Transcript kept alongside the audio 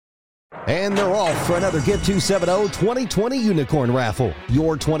And they're off for another Give 270 2020 Unicorn Raffle.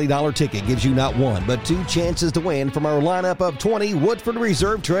 Your $20 ticket gives you not one, but two chances to win from our lineup of 20 Woodford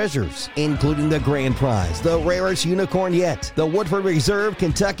Reserve treasures, including the grand prize, the rarest unicorn yet, the Woodford Reserve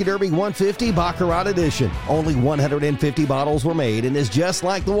Kentucky Derby 150 Baccarat Edition. Only 150 bottles were made and is just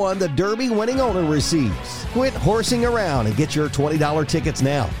like the one the Derby winning owner receives. Quit horsing around and get your $20 tickets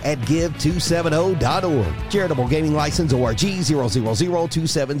now at give270.org. Charitable Gaming License ORG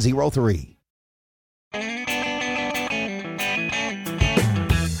 0002703. Hey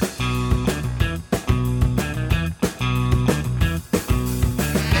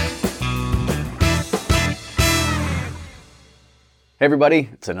everybody,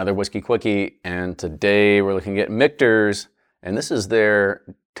 it's another Whiskey Quickie, and today we're looking at Michter's, and this is their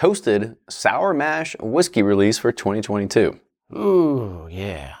toasted sour mash whiskey release for 2022. Ooh,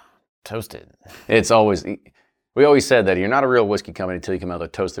 yeah, toasted. It's always, we always said that you're not a real whiskey company until you come out with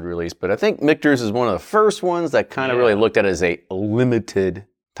a toasted release, but I think Michter's is one of the first ones that kind of really looked at it as a limited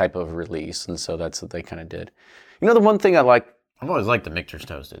type of release, and so that's what they kind of did. You know, the one thing I like... I've always liked the Michter's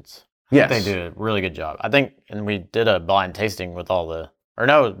Toasteds. Yes. They do a really good job. I think, and we did a blind tasting with all the, or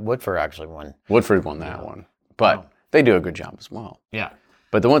no, Woodford actually won. Woodford won that one, but they do a good job as well. Yeah.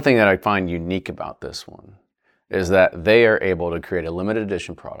 But the one thing that I find unique about this one is that they are able to create a limited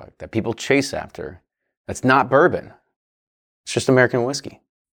edition product that people chase after that's not bourbon. It's just American whiskey.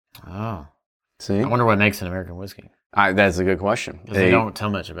 Oh. See? I wonder what makes an American whiskey. That's a good question. Because they don't tell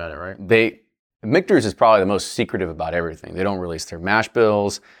much about it, right? Michter's is probably the most secretive about everything. They don't release their mash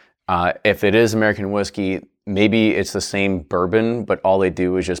bills. If it is American whiskey, maybe it's the same bourbon, but all they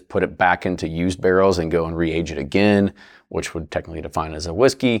do is just put it back into used barrels and go and re-age it again, which would technically define as a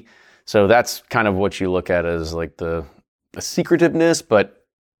whiskey. So that's kind of what you look at as like the secretiveness, but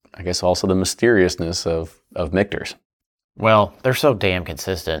I guess also the mysteriousness of Michter's. Well, they're so damn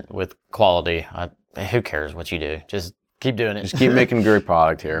consistent with quality. Who cares what you do? Just keep doing it. Just keep making great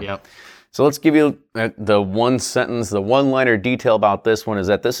product here. Yep. So let's give you the one sentence, the one-liner detail about this one is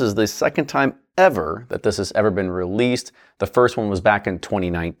that this is the second time ever that this has ever been released. The first one was back in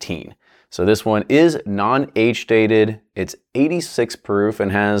 2019. So this one is non-age dated. It's 86 proof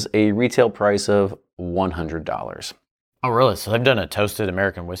and has a retail price of $100. Oh, really? So they've done a toasted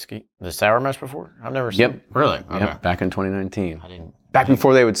American whiskey, the sour mash before? I've never seen it. Really? Okay. Yep, back in 2019. I didn't. Back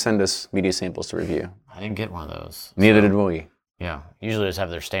before they would send us media samples to review. I didn't get one of those. Neither did we. Yeah, usually just have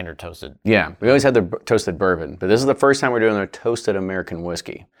their standard toasted. Yeah, we always had their toasted bourbon, but this is the first time we're doing their toasted American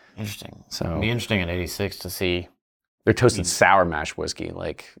whiskey. Interesting. So it'd be interesting in 86 to see. Their toasted sour mash whiskey,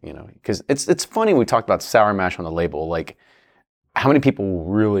 like, you know, because it's funny we talked about sour mash on the label, like how many people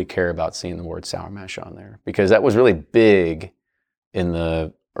really care about seeing the word sour mash on there? Because that was really big in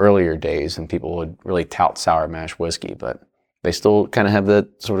the earlier days and people would really tout sour mash whiskey, but they still kind of have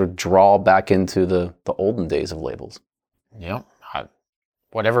that sort of draw back into the olden days of labels. Yep.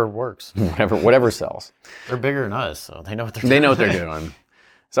 Whatever works. whatever sells. They're bigger than us, so they know what they're doing. They know what they're doing.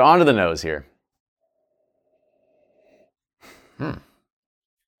 So on to the nose here. I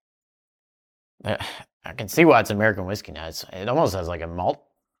can see why it's American whiskey now. It almost has like a malt.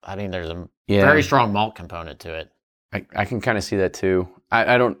 I mean, there's a very strong malt component to it. I can kind of see that too.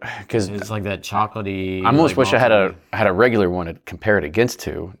 I don't, because it's like that chocolatey. I almost wish I had a regular one to compare it against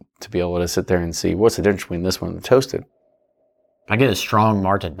to be able to sit there and see what's the difference between this one and the toasted. I get a strong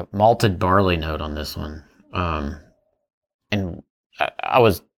malted barley note on this one. And I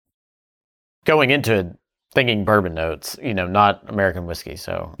was going into it thinking bourbon notes, you know, not American whiskey.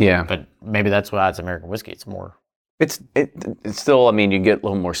 So yeah, but maybe that's why it's American whiskey. It's more. It's still. I mean, you get a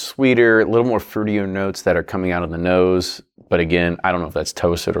little more sweeter, a little more fruitier notes that are coming out of the nose. But again, I don't know if that's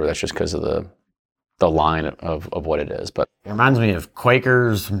toasted or that's just because of the line of what it is. But it reminds me of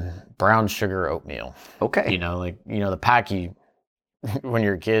Quaker's brown sugar oatmeal. Okay, you know, like the pack you. When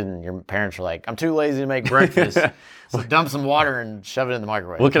you're a kid and your parents are like, I'm too lazy to make breakfast, so dump some water and shove it in the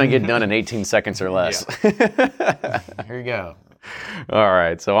microwave. What can I get done in 18 seconds or less? Here you go. All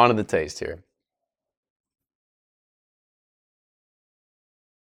right, so on to the taste here.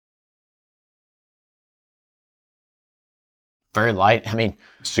 Very light. I mean,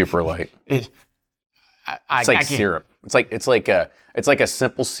 super light. It's like syrup. It's like a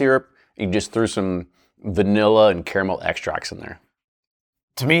simple syrup. You just threw some vanilla and caramel extracts in there.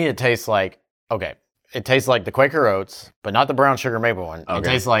 To me, it tastes like the Quaker Oats, but not the brown sugar maple one. Okay. It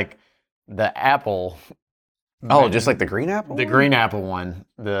tastes like the apple. Oh, just like the green apple? The green apple one.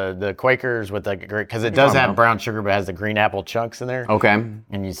 The Quakers with the green, because it does have brown sugar, but it has the green apple chunks in there. Okay.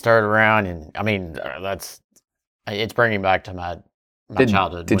 And you stir it around, and I mean, it's bringing back to my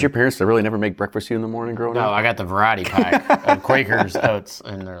childhood. Did your parents really never make breakfast for you in the morning growing No, up? I got the variety pack of Quaker's oats,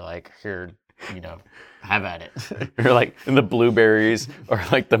 and they're like, here, have at it. Or like and the blueberries are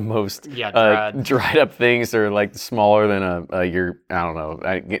like the most dried up things. They're like smaller than I don't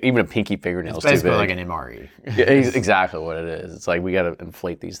know, even a pinky fingernail. It's basically too like big. an MRE. Yeah, exactly what it is. It's like we got to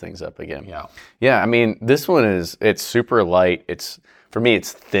inflate these things up again. Yeah. I mean, this one it's super light. For me,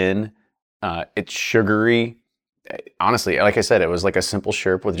 it's thin. It's sugary. Honestly, like I said, it was like a simple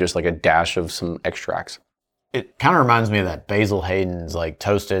syrup with just like a dash of some extracts. It kind of reminds me of that Basil Hayden's like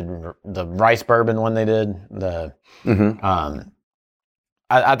toasted the rice bourbon one they did.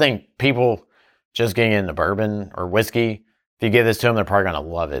 I think people just getting into bourbon or whiskey, if you give this to them, they're probably gonna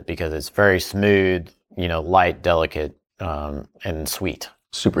love it because it's very smooth, light, delicate, and sweet.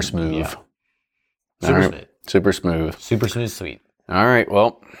 Super smooth. Yeah. Super smooth. Super smooth. Super smooth, sweet. All right.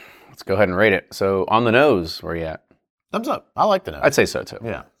 Well, let's go ahead and rate it. So on the nose, where you at? Thumbs up. I like the nose. I'd say so too.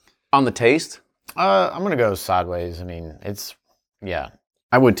 Yeah. On the taste, I'm gonna go sideways. I mean,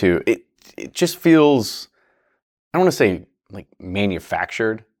 I would too. It just feels, I don't want to say like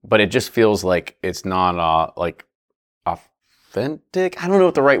manufactured, but it just feels like it's not like authentic. I don't know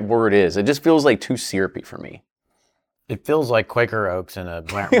what the right word is. It just feels like too syrupy for me. It feels like Quaker Oaks in a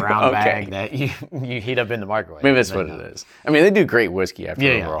brown Okay. bag that you heat up in the microwave. Maybe that's what it is. I mean, they do great whiskey Yeah.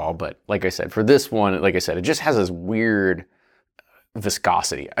 overall, but like I said, for this one, like I said, it just has this weird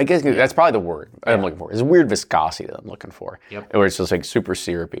viscosity. I guess that's probably the word I'm looking for. It's a weird viscosity that I'm looking for. Yep. Where it's just like super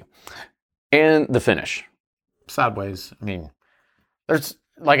syrupy. And the finish. Sideways. I mean, there's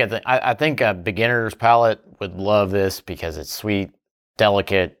I think a beginner's palate would love this because it's sweet,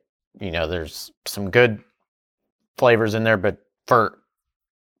 delicate. There's some good flavors in there, but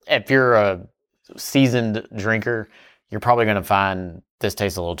if you're a seasoned drinker, you're probably going to find this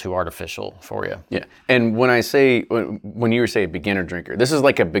tastes a little too artificial for you. Yeah. And when you say beginner drinker, this is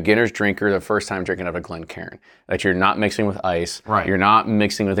like a beginner's drinker the first time drinking out of a Glencairn. That you're not mixing with ice. Right. You're not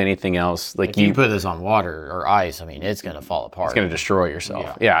mixing with anything else. Like If you put this on water or ice, I mean, it's going to fall apart. It's going to destroy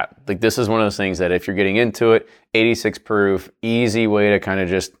yourself. Yeah. Like this is one of those things that if you're getting into it, 86 proof, easy way to kind of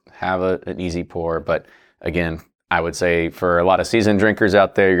just have an easy pour. But again, I would say for a lot of seasoned drinkers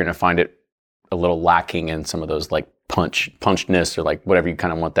out there, you're going to find it a little lacking in some of those like punchedness or like whatever you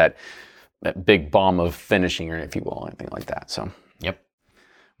kind of want that big bomb of finishing or if you will, anything like that. So, yep.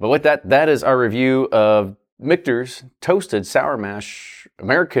 But with that is our review of Michter's Toasted Sour Mash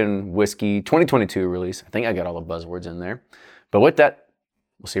American Whiskey 2022 release. I think I got all the buzzwords in there. But with that,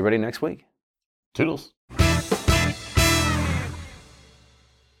 we'll see everybody next week. Toodles.